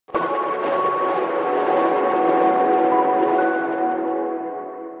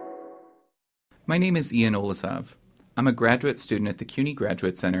My name is Ian Olasov. I'm a graduate student at the CUNY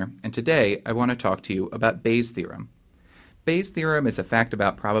Graduate Center, and today I want to talk to you about Bayes Theorem. Bayes Theorem is a fact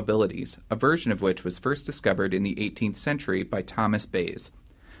about probabilities, a version of which was first discovered in the 18th century by Thomas Bayes.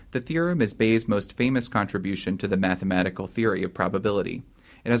 The theorem is Bayes' most famous contribution to the mathematical theory of probability.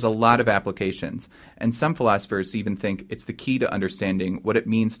 It has a lot of applications, and some philosophers even think it's the key to understanding what it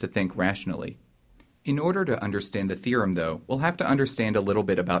means to think rationally. In order to understand the theorem, though, we'll have to understand a little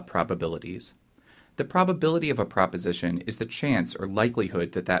bit about probabilities. The probability of a proposition is the chance or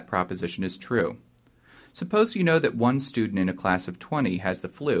likelihood that that proposition is true. Suppose you know that one student in a class of 20 has the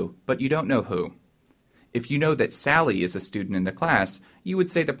flu, but you don't know who. If you know that Sally is a student in the class, you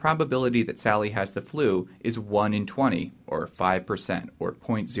would say the probability that Sally has the flu is 1 in 20, or 5%, or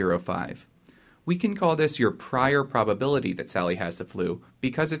 0.05. We can call this your prior probability that Sally has the flu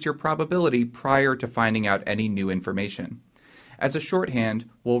because it's your probability prior to finding out any new information. As a shorthand,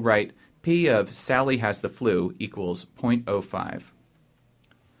 we'll write P of Sally has the flu equals 0.05.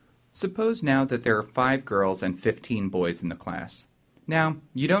 Suppose now that there are 5 girls and 15 boys in the class. Now,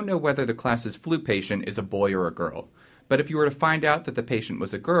 you don't know whether the class's flu patient is a boy or a girl, but if you were to find out that the patient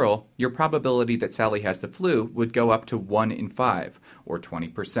was a girl, your probability that Sally has the flu would go up to 1 in 5, or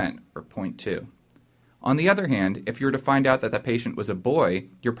 20%, or 0.2. On the other hand, if you were to find out that the patient was a boy,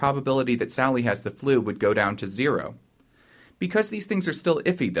 your probability that Sally has the flu would go down to 0. Because these things are still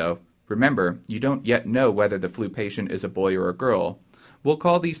iffy, though, remember, you don't yet know whether the flu patient is a boy or a girl, we'll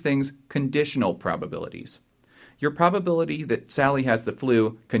call these things conditional probabilities. Your probability that Sally has the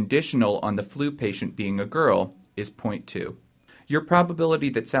flu conditional on the flu patient being a girl is 0.2. Your probability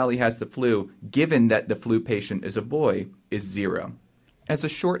that Sally has the flu given that the flu patient is a boy is 0. As a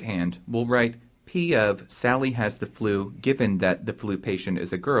shorthand, we'll write P of Sally has the flu given that the flu patient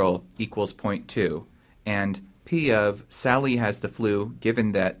is a girl equals 0.2, and P of Sally has the flu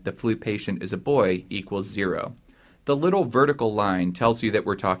given that the flu patient is a boy equals 0. The little vertical line tells you that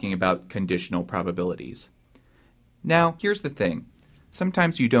we're talking about conditional probabilities. Now, here's the thing.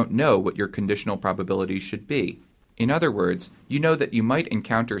 Sometimes you don't know what your conditional probabilities should be. In other words, you know that you might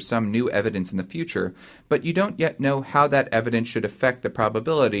encounter some new evidence in the future, but you don't yet know how that evidence should affect the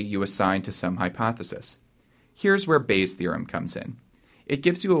probability you assign to some hypothesis. Here's where Bayes' theorem comes in. It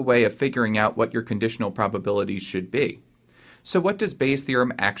gives you a way of figuring out what your conditional probabilities should be. So what does Bayes'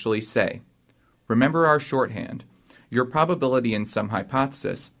 theorem actually say? Remember our shorthand. Your probability in some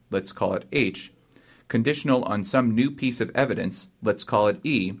hypothesis, let's call it H, conditional on some new piece of evidence, let's call it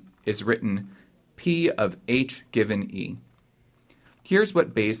E, is written P of H given E. Here's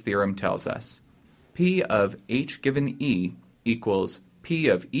what Bayes' theorem tells us. P of H given E equals P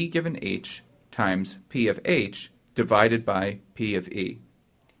of E given H times P of H divided by P of E.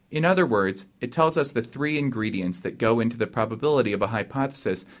 In other words, it tells us the 3 ingredients that go into the probability of a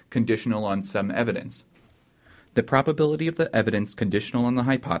hypothesis conditional on some evidence. The probability of the evidence conditional on the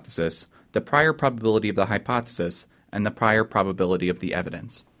hypothesis, the prior probability of the hypothesis, and the prior probability of the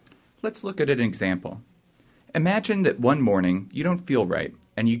evidence. Let's look at an example. Imagine that one morning you don't feel right,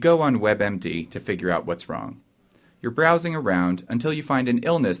 and you go on WebMD to figure out what's wrong. You're browsing around until you find an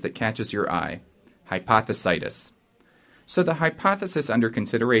illness that catches your eye, hypothesitis. So the hypothesis under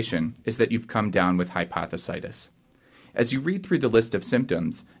consideration is that you've come down with hypothesitis. As you read through the list of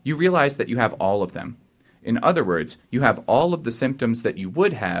symptoms, you realize that you have all of them. In other words, you have all of the symptoms that you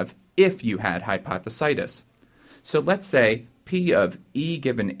would have if you had hypothesitis. So let's say P of E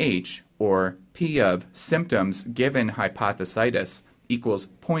given H, or P of symptoms given hypothesitis, equals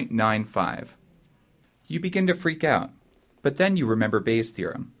 0.95. You begin to freak out, but then you remember Bayes'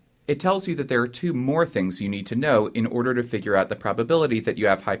 theorem. It tells you that there are 2 more things you need to know in order to figure out the probability that you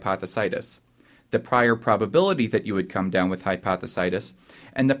have hypothesitis. The prior probability that you would come down with hypothesitis,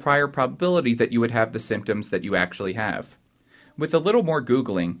 and the prior probability that you would have the symptoms that you actually have. With a little more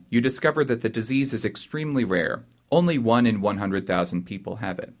Googling, you discover that the disease is extremely rare. Only 1 in 100,000 people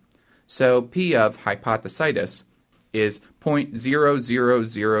have it. So P of hypothesitis is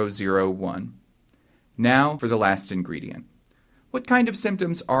 0.00001. Now for the last ingredient. What kind of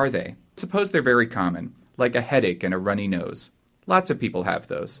symptoms are they? Suppose they're very common, like a headache and a runny nose. Lots of people have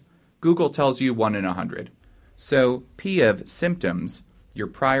those. Google tells you 1 in 100. So P of symptoms, your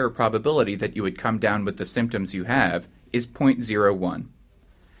prior probability that you would come down with the symptoms you have, is 0.01.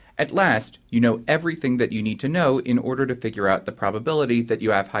 At last, you know everything that you need to know in order to figure out the probability that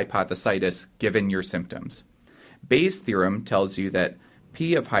you have hypothesitis given your symptoms. Bayes' theorem tells you that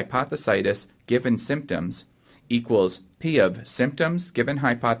P of hypothesitis given symptoms equals P of symptoms given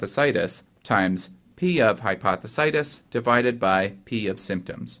hypothesitis times P of hypothesitis divided by P of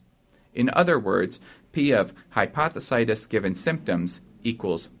symptoms. In other words, P of hypothesitis given symptoms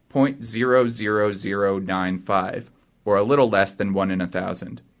equals 0.00095, or a little less than 1 in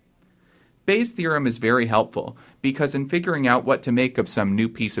 1,000. Bayes' theorem is very helpful because in figuring out what to make of some new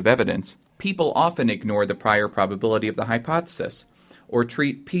piece of evidence, people often ignore the prior probability of the hypothesis, or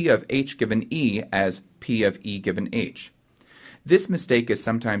treat P of H given E as P of E given H. This mistake is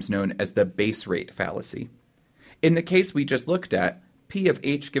sometimes known as the base rate fallacy. In the case we just looked at, P of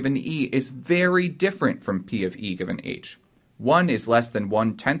H given E is very different from P of E given H. One is less than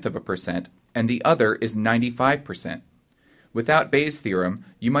 0.1%, and the other is 95%. Without Bayes' theorem,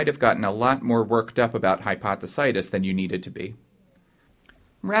 you might have gotten a lot more worked up about hypothesitis than you needed to be.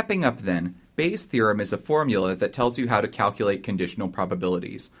 Wrapping up then, Bayes' theorem is a formula that tells you how to calculate conditional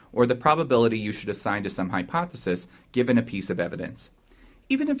probabilities, or the probability you should assign to some hypothesis given a piece of evidence.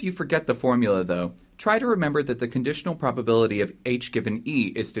 Even if you forget the formula though, try to remember that the conditional probability of H given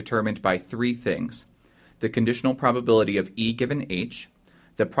E is determined by three things: the conditional probability of E given H,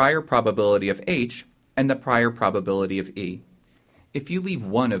 the prior probability of H, and the prior probability of E. If you leave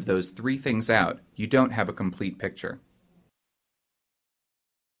one of those three things out, you don't have a complete picture.